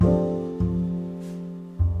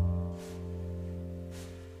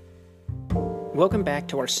Welcome back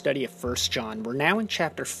to our study of 1 John. We're now in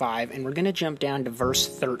chapter 5, and we're going to jump down to verse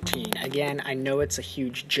 13. Again, I know it's a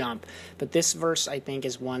huge jump, but this verse, I think,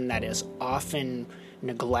 is one that is often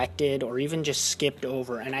neglected or even just skipped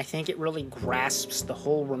over, and I think it really grasps the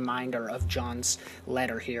whole reminder of John's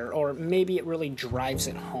letter here, or maybe it really drives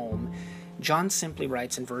it home. John simply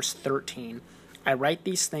writes in verse 13, "I write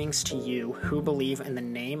these things to you who believe in the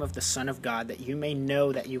name of the Son of God, that you may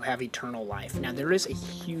know that you have eternal life." Now, there is a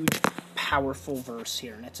huge, powerful verse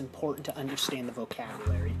here, and it's important to understand the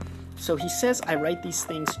vocabulary. So he says, "I write these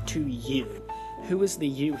things to you." Who is the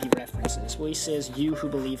you he references? Well, he says, "You who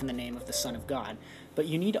believe in the name of the Son of God." But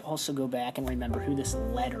you need to also go back and remember who this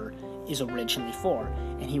letter is originally for.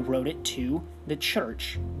 And he wrote it to the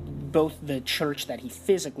church, both the church that he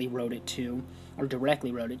physically wrote it to, or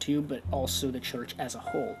directly wrote it to, but also the church as a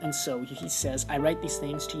whole. And so he says, "I write these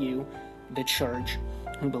things to you, the church,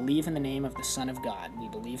 who believe in the name of the Son of God." We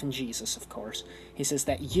believe in Jesus, of course. He says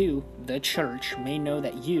that you, the church, may know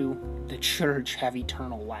that you, the church, have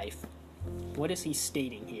eternal life. What is he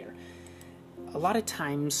stating here? A lot of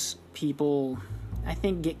times people, I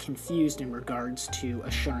think, get confused in regards to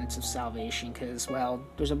assurance of salvation because, well,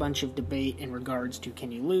 there's a bunch of debate in regards to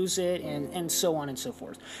can you lose it and so on and so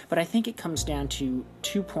forth. But I think it comes down to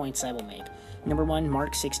 2 points I will make. Number one,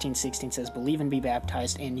 Mark 16:16 says, "Believe and be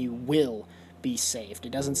baptized and you will be saved."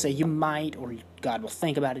 It doesn't say you might or God will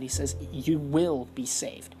think about it. He says you will be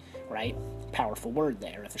saved, right? Powerful word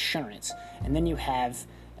there of assurance. And then you have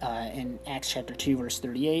in Acts chapter 2, verse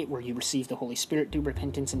 38, where you receive the Holy Spirit through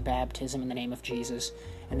repentance and baptism in the name of Jesus.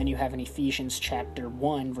 And then you have in Ephesians chapter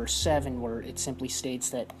 1, verse 7, where it simply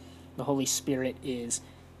states that the Holy Spirit is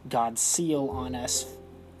God's seal on us,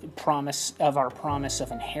 promise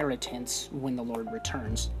of inheritance when the Lord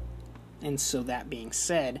returns. And so that being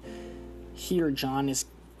said, here John is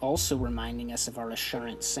also reminding us of our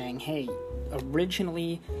assurance, saying, hey,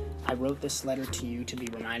 originally I wrote this letter to you to be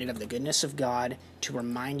reminded of the goodness of God, to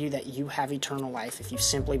remind you that you have eternal life if you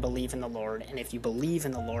simply believe in the Lord. And if you believe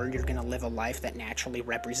in the Lord, you're going to live a life that naturally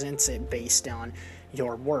represents it based on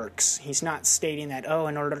your works. He's not stating that,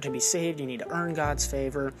 in order to be saved, you need to earn God's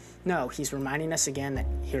favor. No, he's reminding us again that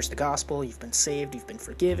here's the gospel. You've been saved, you've been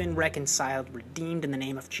forgiven, reconciled, redeemed in the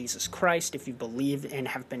name of Jesus Christ if you believe and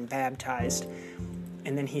have been baptized.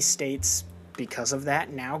 And then he states, because of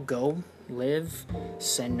that, now go, live,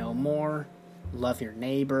 sin no more, love your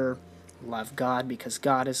neighbor, love God because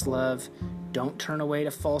God is love. Don't turn away to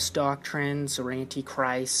false doctrines or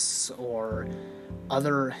antichrists or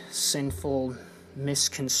other sinful,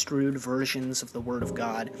 misconstrued versions of the Word of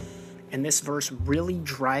God. And this verse really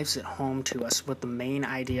drives it home to us what the main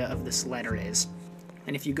idea of this letter is.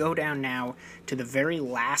 And if you go down now to the very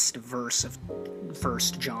last verse of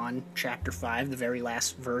 1 John chapter 5, the very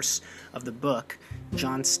last verse of the book,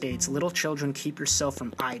 John states, "Little children, keep yourself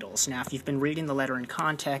from idols." Now, if you've been reading the letter in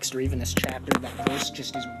context, or even this chapter, that verse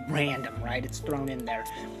just is random, right? It's thrown in there.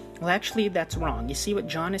 Well, actually, that's wrong. You see, what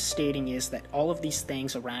John is stating is that all of these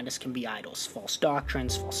things around us can be idols. False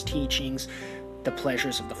doctrines, false teachings, the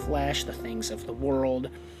pleasures of the flesh, the things of the world,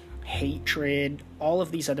 hatred, all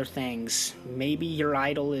of these other things. Maybe your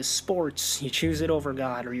idol is sports, you choose it over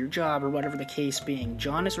God, or your job, or whatever the case being.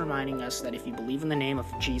 John is reminding us that if you believe in the name of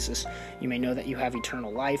Jesus, you may know that you have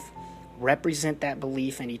eternal life. Represent that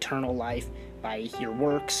belief and eternal life by your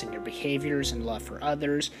works and your behaviors and love for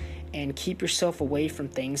others, and keep yourself away from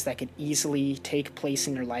things that could easily take place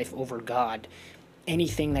in your life over God.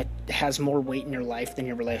 Anything that has more weight in your life than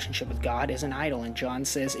your relationship with God is an idol. And John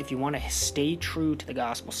says if you want to stay true to the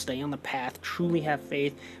gospel, stay on the path, truly have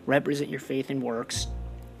faith, represent your faith in works,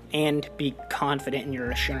 and be confident in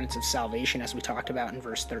your assurance of salvation, as we talked about in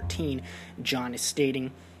verse 13, John is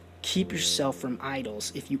stating, keep yourself from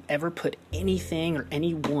idols. If you ever put anything or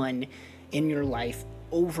anyone in your life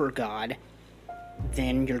over God,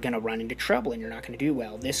 then you're going to run into trouble and you're not going to do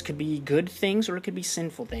well. This could be good things or it could be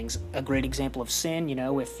sinful things. A great example of sin,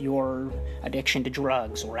 if your addiction to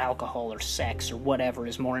drugs or alcohol or sex or whatever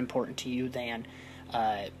is more important to you than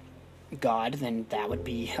God, then that would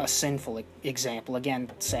be a sinful example.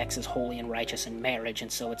 Again, sex is holy and righteous in marriage,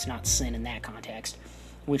 and so it's not sin in that context.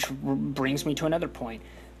 Which brings me to another point.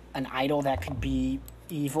 An idol that could be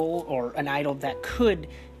evil, or an idol that could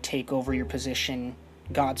take over your position,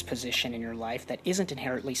 God's position in your life, that isn't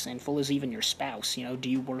inherently sinful, is even your spouse. Do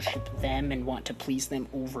you worship them and want to please them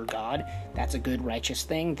over God? That's a good, righteous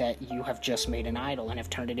thing that you have just made an idol and have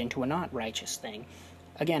turned it into a not righteous thing.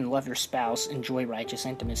 Again, love your spouse, enjoy righteous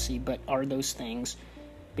intimacy, but are those things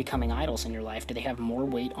becoming idols in your life? Do they have more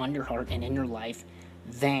weight on your heart and in your life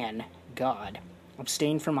than God?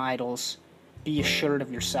 Abstain from idols, be assured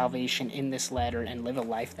of your salvation in this letter, and live a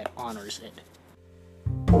life that honors it.